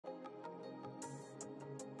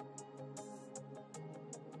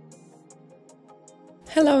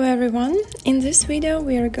Hello everyone! In this video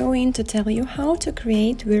we are going to tell you how to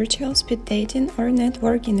create virtual speed dating or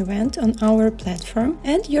networking event on our platform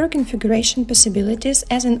and your configuration possibilities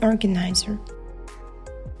as an organizer.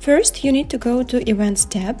 First, you need to go to Events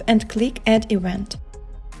tab and click Add Event.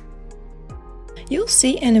 You'll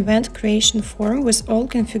see an event creation form with all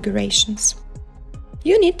configurations.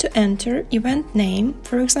 You need to enter event name,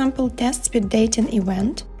 for example, Test Speed Dating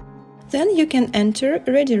Event. Then you can enter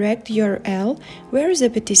redirect URL, where the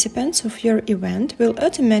participants of your event will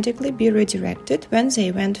automatically be redirected when the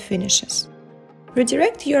event finishes.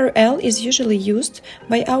 Redirect URL is usually used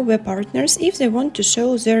by our web partners if they want to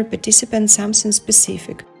show their participants something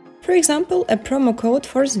specific, for example, a promo code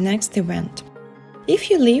for the next event. If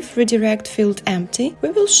you leave redirect field empty, we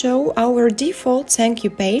will show our default thank you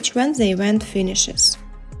page when the event finishes.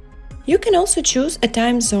 You can also choose a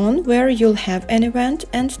time zone where you'll have an event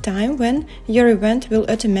and time when your event will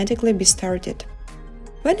automatically be started.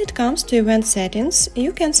 When it comes to event settings,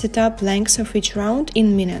 you can set up length of each round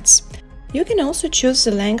in minutes. You can also choose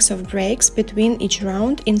the length of breaks between each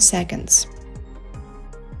round in seconds.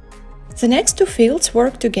 The next two fields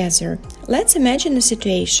work together. Let's imagine a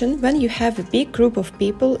situation when you have a big group of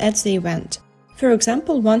people at the event. For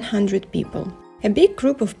example, 100 people. A big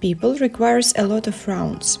group of people requires a lot of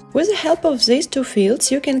rounds. With the help of these two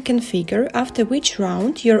fields, you can configure after which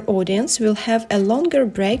round your audience will have a longer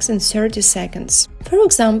break than 30 seconds. For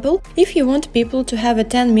example, if you want people to have a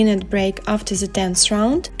 10-minute break after the 10th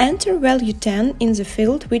round, enter value 10 in the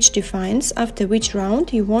field which defines after which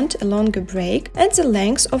round you want a longer break, and the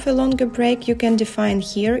length of a longer break you can define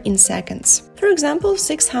here in seconds. For example,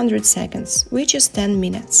 600 seconds, which is 10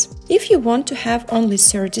 minutes. If you want to have only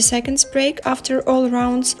 30 seconds break after all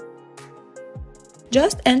rounds,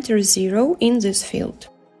 just enter 0 in this field.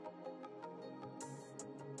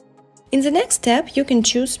 In the next step, you can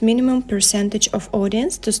choose minimum percentage of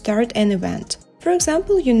audience to start an event. For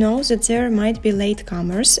example, you know that there might be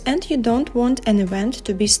latecomers and you don't want an event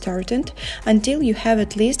to be started until you have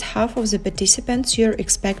at least half of the participants you're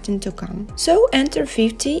expecting to come. So enter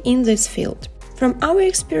 50 in this field. From our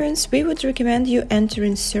experience, we would recommend you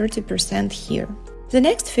entering 30% here. The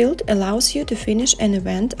next field allows you to finish an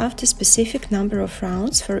event after a specific number of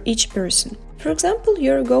rounds for each person. For example,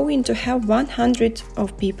 you're going to have 100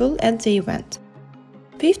 of people at the event.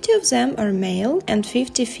 50 of them are male and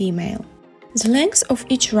 50 female. The length of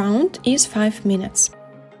each round is 5 minutes.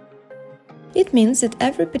 It means that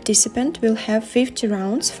every participant will have 50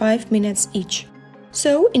 rounds, 5 minutes each.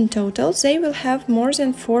 So, in total, they will have more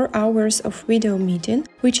than 4 hours of video meeting,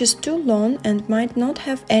 which is too long and might not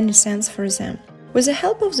have any sense for them. With the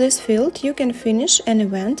help of this field, you can finish an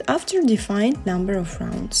event after a defined number of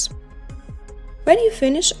rounds. When you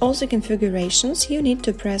finish all the configurations, you need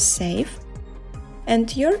to press Save,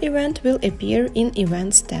 and your event will appear in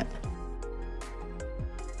Events tab.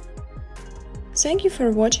 Thank you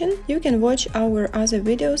for watching. You can watch our other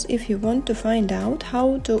videos if you want to find out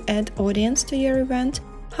how to add audience to your event,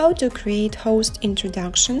 how to create host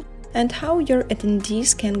introduction, and how your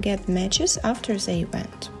attendees can get matches after the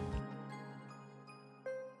event.